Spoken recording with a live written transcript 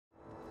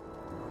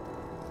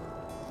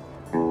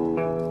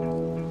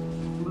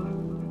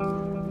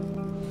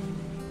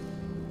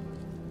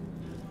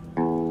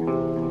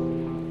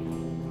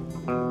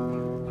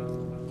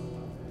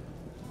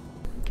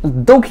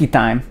Donkey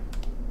time.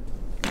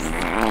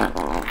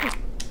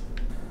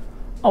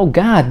 Oh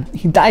god,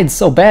 he died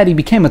so bad he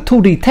became a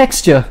 2D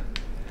texture.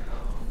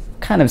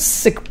 What kind of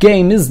sick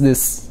game is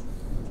this?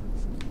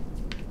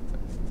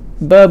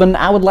 Bourbon,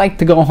 I would like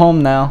to go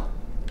home now.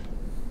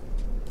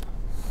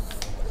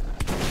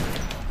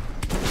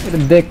 Get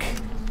a dick.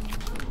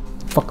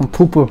 Fucking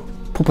pooper.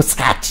 Pooper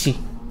scotchy.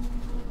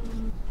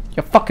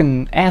 You're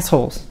fucking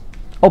assholes.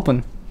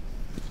 Open.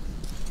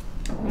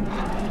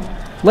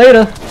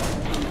 Later.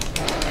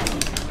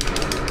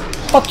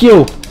 Fuck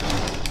you.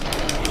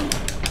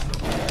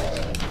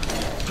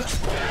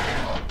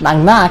 Knock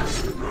knock.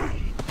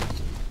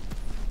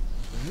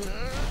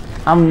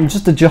 I'm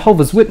just a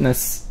Jehovah's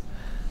Witness.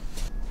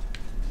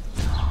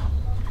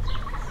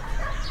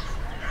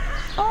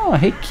 Oh,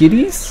 hey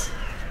kitties.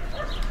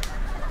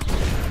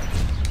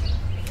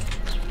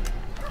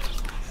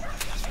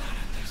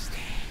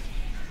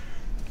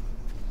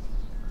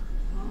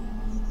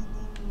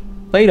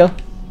 Later.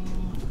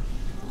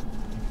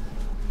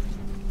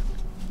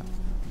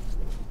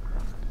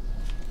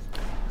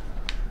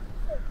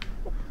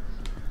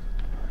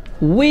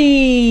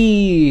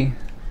 Wee!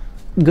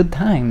 Good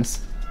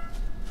times.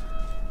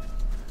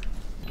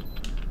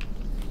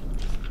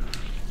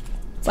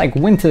 It's like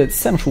winter at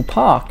Central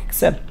Park,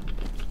 except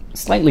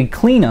slightly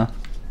cleaner.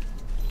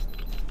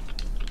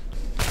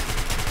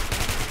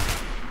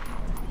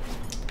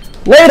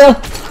 Later!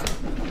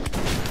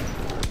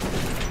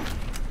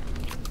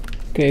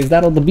 Okay, is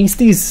that all the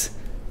beasties?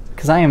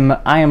 Because I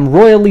am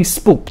royally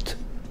spooked.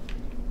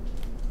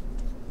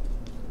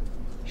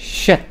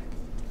 Shit.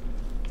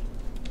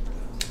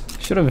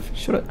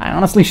 Should've, I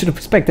honestly should have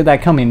expected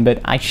that coming,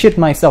 but I shit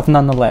myself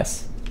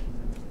nonetheless.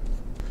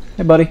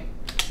 Hey, buddy.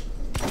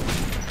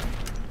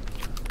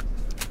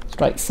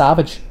 Straight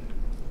savage.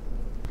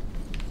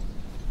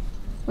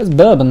 Where's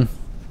Bourbon?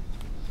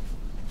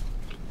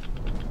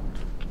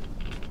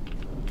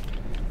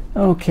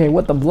 Okay,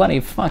 what the bloody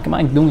fuck am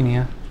I doing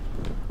here?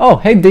 Oh,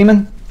 hey,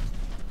 demon.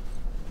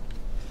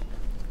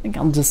 I think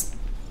I'll just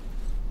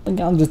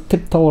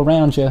tiptoe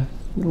around you.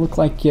 You look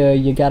like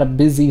you got a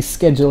busy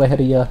schedule ahead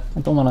of you. I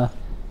don't want to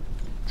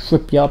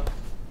trip you up.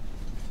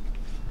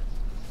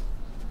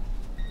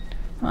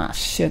 Ah,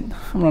 shit.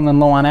 I'm running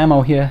low on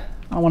ammo here.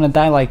 I want to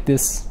die like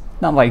this.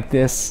 Not like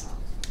this.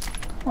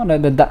 I want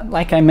to die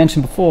like I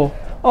mentioned before.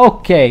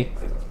 Okay.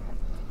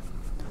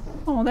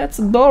 Oh, that's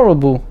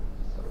adorable.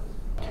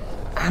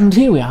 And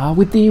here we are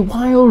with the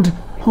wild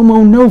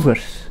Homo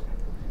novus.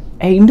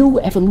 A new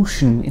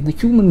evolution in the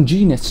human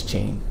genus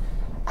chain.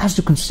 As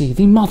you can see,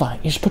 the mother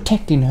is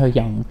protecting her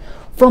young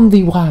from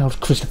the wild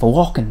Christopher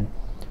Walken.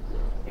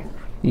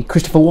 The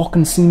Christopher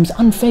Walken seems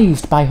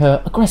unfazed by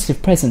her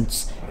aggressive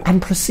presence and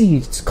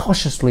proceeds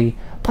cautiously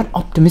but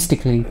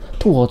optimistically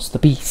towards the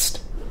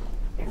beast.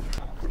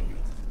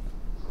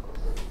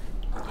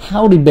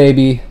 Howdy,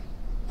 baby.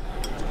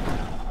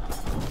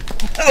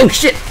 Oh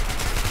shit!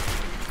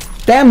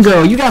 Damn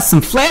girl, you got some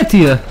flair to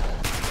you.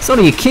 So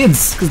do your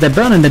kids, because they're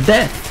burning to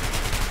death.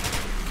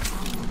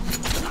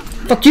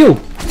 Fuck you!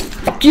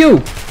 Fuck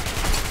you!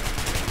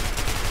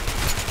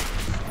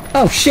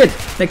 Oh shit,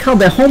 they called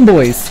their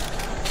homeboys.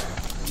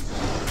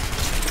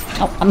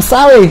 Oh, I'm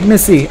sorry,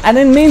 Missy. I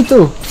didn't mean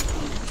to.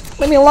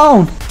 Leave me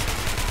alone.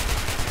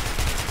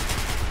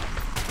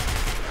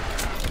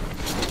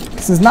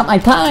 This is not my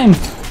time.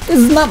 This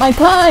is not my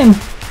time.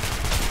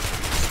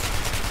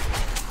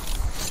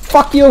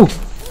 Fuck you.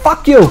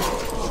 Fuck you.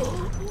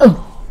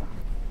 Oh.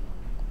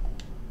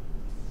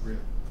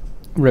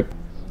 Rip.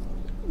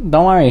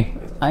 Don't worry.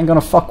 I ain't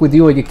gonna fuck with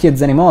you or your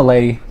kids anymore,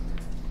 lady.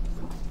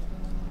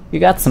 You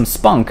got some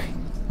spunk.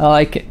 I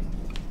like it.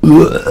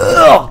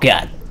 Oh,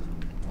 God.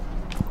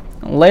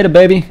 Later,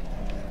 baby.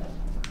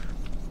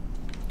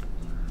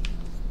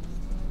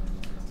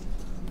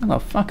 Where the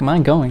fuck am I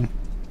going?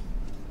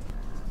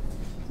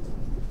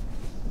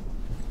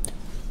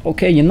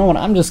 Okay, you know what?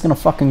 I'm just gonna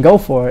fucking go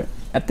for it.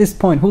 At this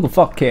point, who the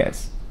fuck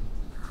cares?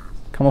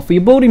 Come on for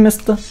your booty,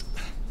 mister.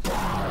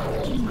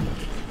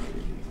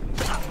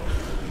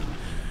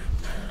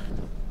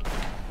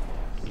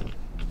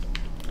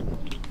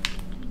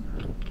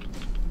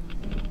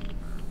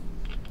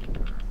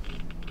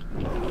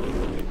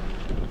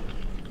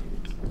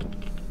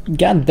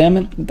 God damn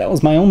it, that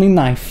was my only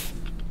knife.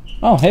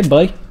 Oh, hey,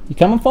 buddy. You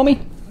coming for me?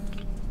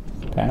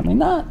 Apparently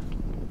not.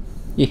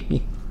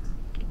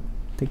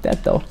 Take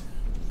that, though.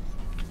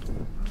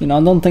 You know,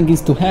 I don't think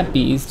he's too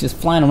happy. He's just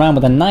flying around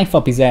with a knife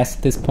up his ass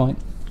at this point.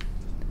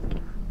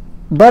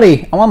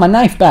 Buddy, I want my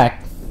knife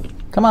back.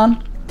 Come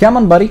on. Come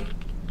on, buddy.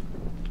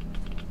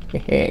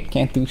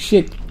 Can't do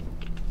shit.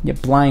 You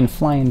blind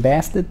flying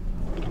bastard.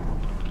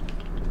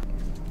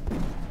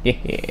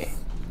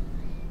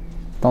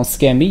 Don't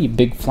scare me, you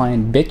big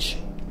flying bitch.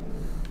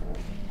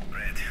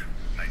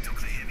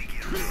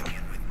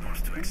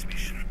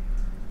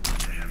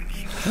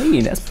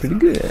 Hey, that's pretty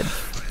good.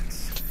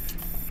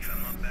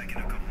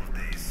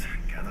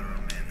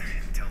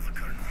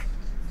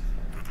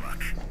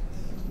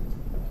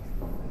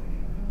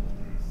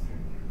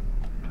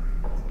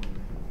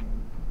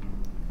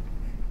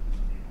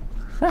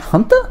 that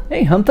Hunter?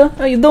 Hey Hunter,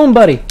 how you doing,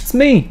 buddy? It's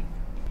me.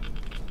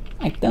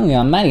 I tell you,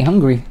 I'm mighty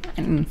hungry.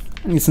 I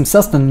need some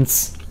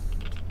sustenance.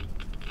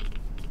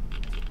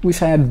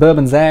 Wish I had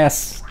Bourbon's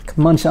ass. I could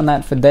munch on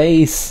that for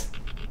days.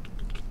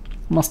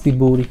 Musty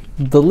booty.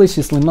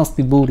 Deliciously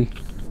musty booty.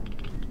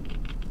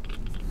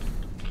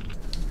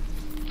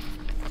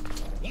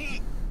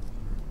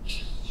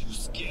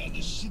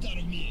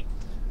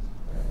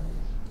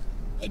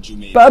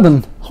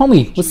 Bourbon,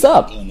 homie, what's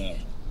up?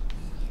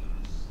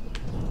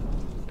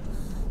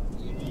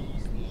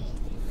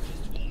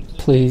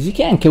 Please, you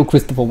can't kill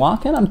Christopher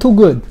Walken. I'm too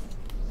good.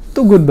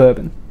 Too good,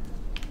 Bourbon.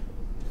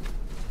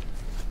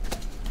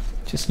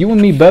 Just you and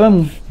me,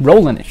 Bourbon,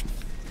 rolling it.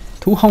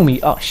 Too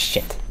homie. Oh,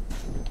 shit.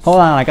 Hold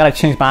on, I gotta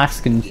change my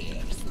accent.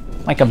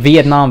 Like a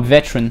Vietnam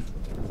veteran.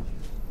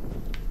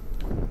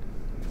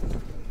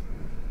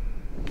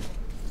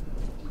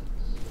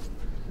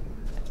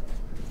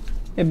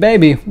 Hey,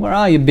 baby, where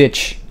are you,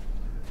 bitch?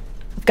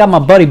 I've got my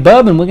buddy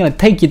Bourbon. We're gonna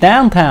take you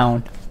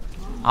downtown.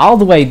 All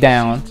the way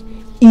down.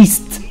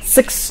 East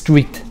 6th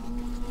Street.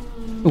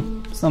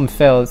 Ooh, something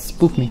fell. It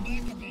spooked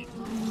me.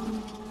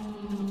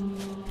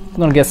 I'm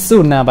gonna get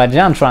sued now by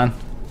Jontron.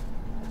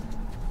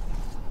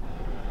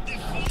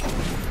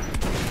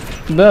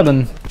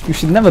 Bourbon, you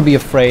should never be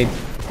afraid.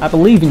 I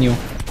believe in you.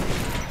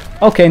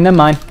 Okay, never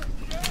mind.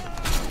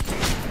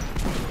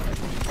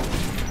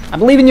 I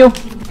believe in you.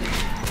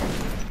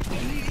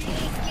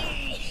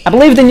 I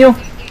believed in you.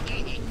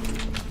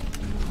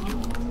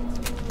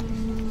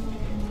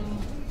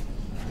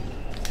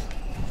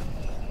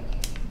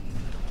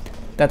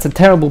 That's a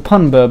terrible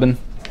pun, Bourbon.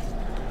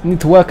 You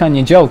need to work on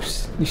your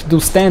jokes. You should do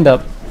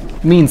stand-up.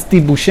 Me and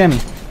Steve Buscemi.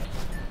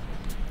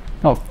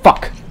 Oh,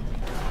 fuck.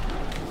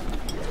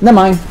 Never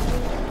mind.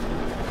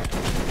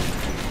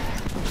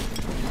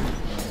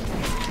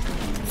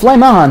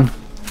 Flame on!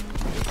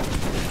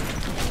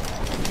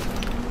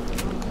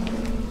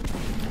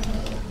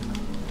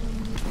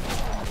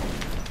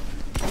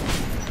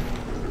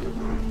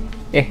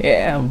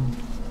 Yeah.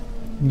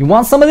 You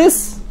want some of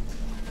this?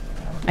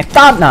 I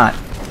thought not.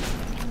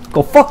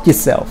 Go fuck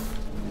yourself.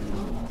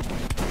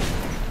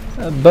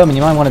 Bourbon,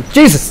 you might want to...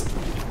 Jesus!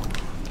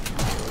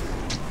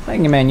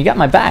 Thank you, man. You got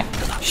my back.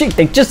 Shit,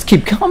 they just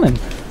keep coming.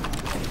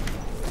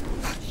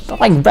 They're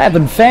like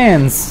rabid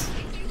fans.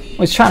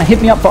 Always trying to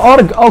hit me up for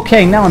autograph.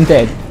 Okay, now I'm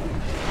dead.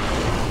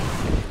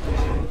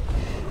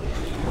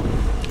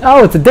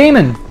 Oh, it's a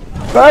demon.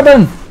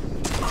 Bourbon!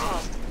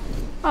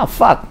 Oh,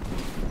 fuck.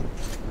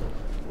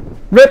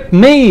 Rip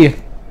me!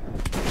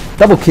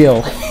 Double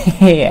kill.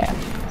 Yeah.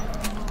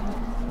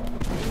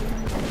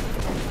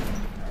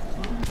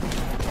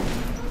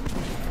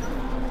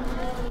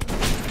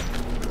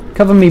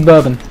 Cover me,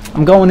 Bourbon.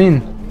 I'm going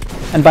in.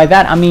 And by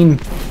that, I mean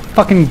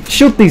fucking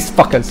shoot these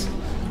fuckers.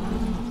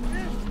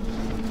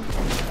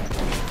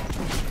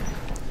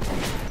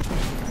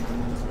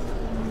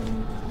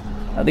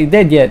 Are they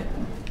dead yet?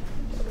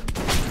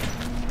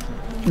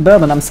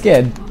 Bourbon, I'm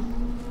scared.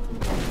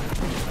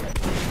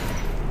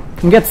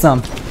 Come get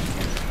some.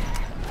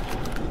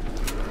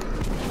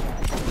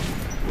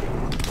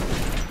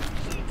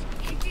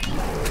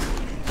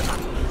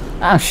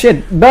 Ah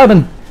shit,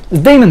 Bourbon!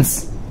 There's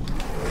demons!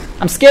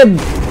 I'm scared!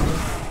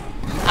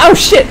 Oh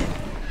shit!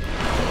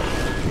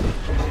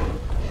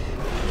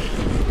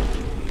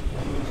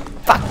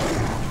 Fuck!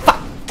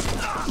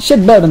 Fuck!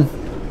 Shit, Bourbon!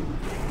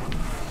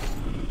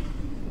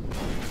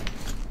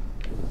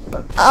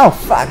 Oh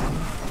fuck!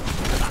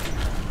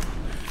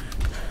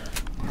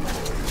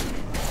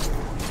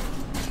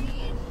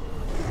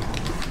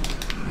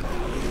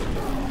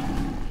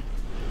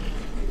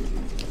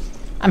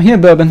 I'm here,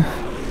 Bourbon.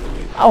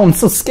 Oh, I'm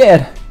so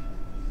scared.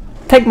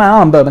 Take my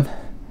arm, Bourbon.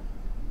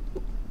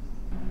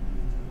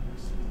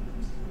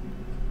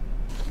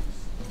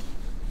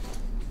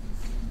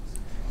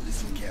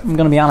 I'm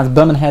gonna be honest,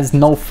 Bourbon has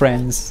no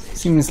friends.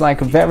 Seems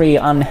like a very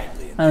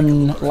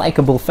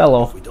unlikable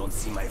fellow.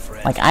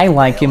 Like, I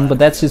like him, but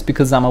that's just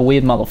because I'm a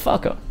weird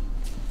motherfucker.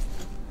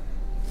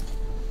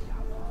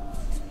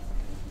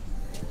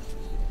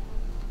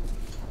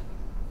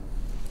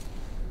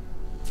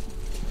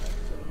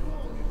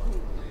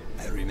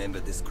 I remember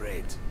this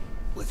grade.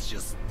 Let's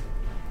just...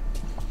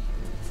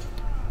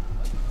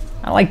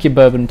 I like you,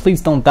 Bourbon. Please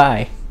don't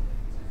die.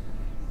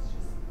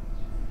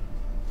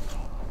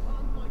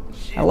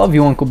 I love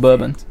you, Uncle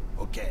Bourbon.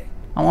 Okay.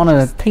 I want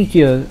to take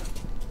you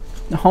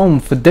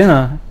home for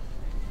dinner.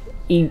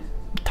 Eat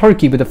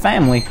turkey with the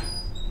family.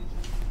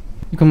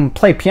 You can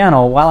play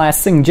piano while I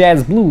sing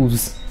jazz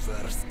blues.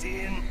 First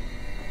in.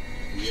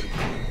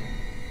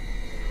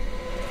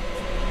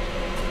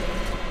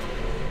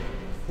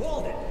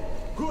 Hold it.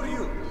 Who are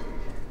you?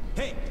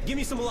 Hey, give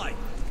me some light.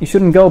 You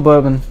shouldn't go,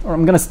 Bourbon, or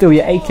I'm gonna steal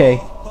your AK.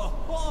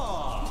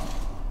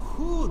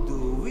 Who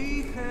do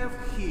we have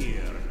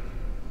here?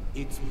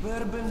 It's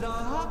Bourbon the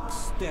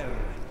Huckster.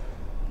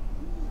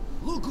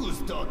 Look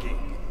who's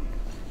talking.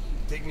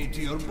 Take me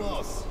to your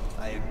boss.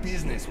 I have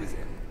business with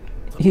him.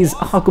 He's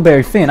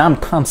Huckleberry Finn, I'm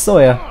Tom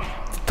Sawyer.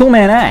 It's a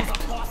two-man act.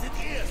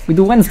 We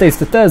do Wednesdays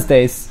to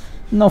Thursdays,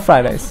 no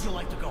Fridays.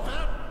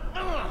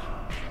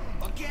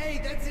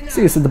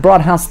 See us at the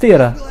Broad House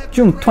Theater,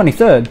 June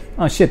 23rd.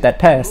 Oh shit, that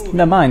passed.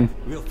 Never mind.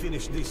 We'll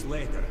finish this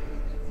later.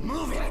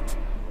 Move it!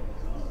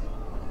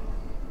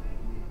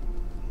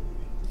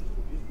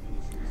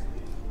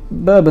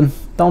 Bourbon,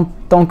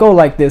 don't go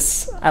like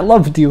this. I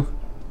loved you.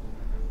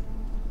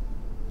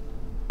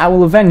 I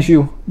will avenge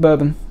you,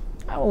 Bourbon.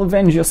 I will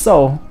avenge your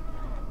soul.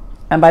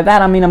 And by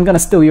that I mean I'm gonna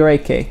steal your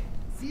AK.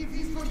 See if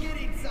he's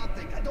forgetting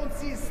something. I don't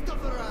see his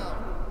stuff around.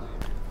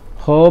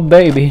 Oh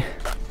baby.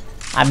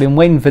 I've been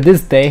waiting for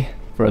this day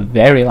for a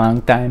very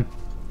long time.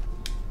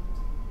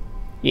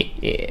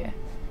 Yeah.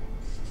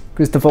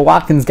 Christopher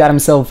Watkins got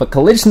himself a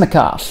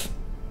Kalishnikov.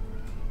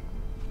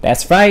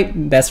 That's right,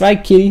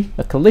 kitty.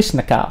 A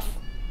Kalishnikov.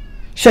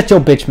 Shut your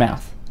bitch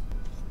mouth.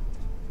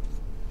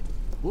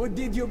 What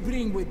did you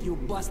bring with you,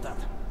 bastard?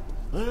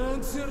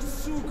 Answer,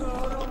 suka,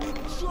 or I'll be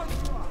shot.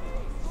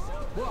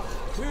 What?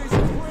 Where is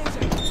it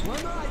present?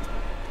 One night.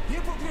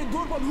 Hypocrite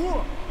Durban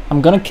whore.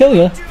 I'm gonna kill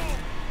you.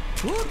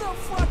 Who the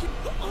fuck?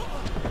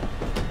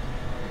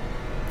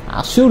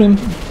 I'll shoot him.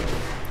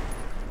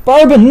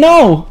 Bourbon,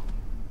 no!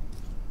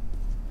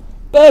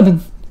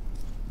 Bourbon.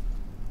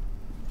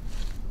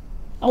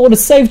 I would have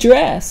saved your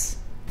ass.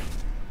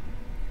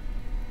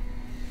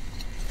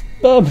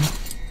 Bourbon.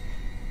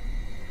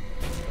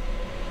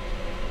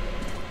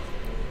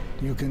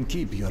 You can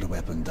keep your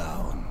weapon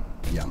down,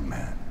 young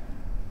man.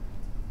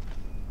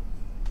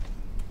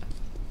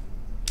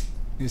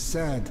 A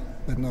sad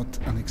but not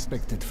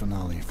unexpected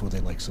finale for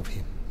the likes of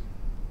him.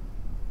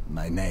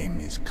 My name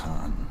is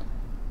Khan.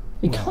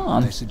 He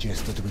can't. I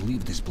suggest that we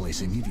leave this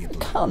place immediately.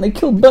 Can't. They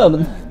killed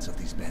Bourbon. Millions of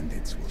these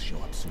bandits will show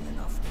up soon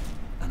enough,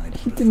 and I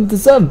He didn't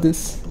deserve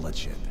this.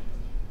 bloodshed.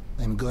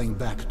 I'm going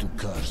back to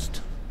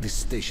Cursed. This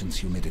station's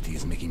humidity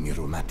is making me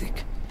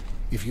rheumatic.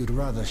 If you'd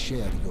rather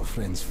share your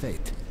friend's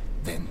fate,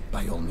 then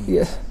by all means,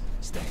 Yeah.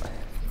 stay.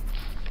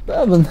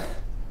 Bourbon.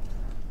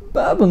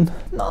 Bourbon.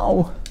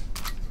 No.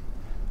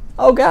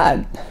 Oh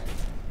God.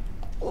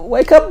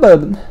 Wake up,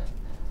 Bourbon.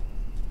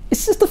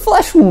 It's just a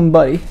flesh wound,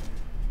 buddy.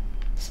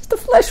 It's just a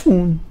flesh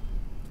wound.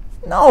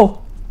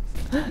 No.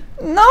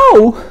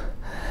 No.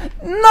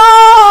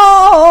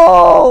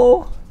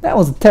 No. That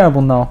was a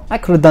terrible no. I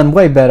could have done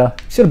way better.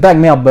 Should have backed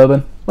me up,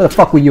 Bourbon. Where the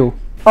fuck were you?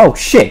 Oh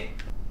shit.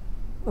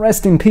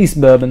 Rest in peace,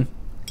 Bourbon.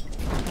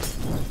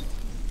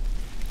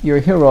 You're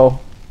a hero.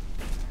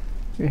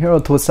 You're a hero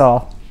to us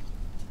all.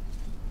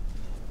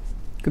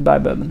 Goodbye,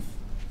 Bourbon.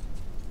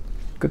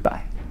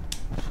 Goodbye.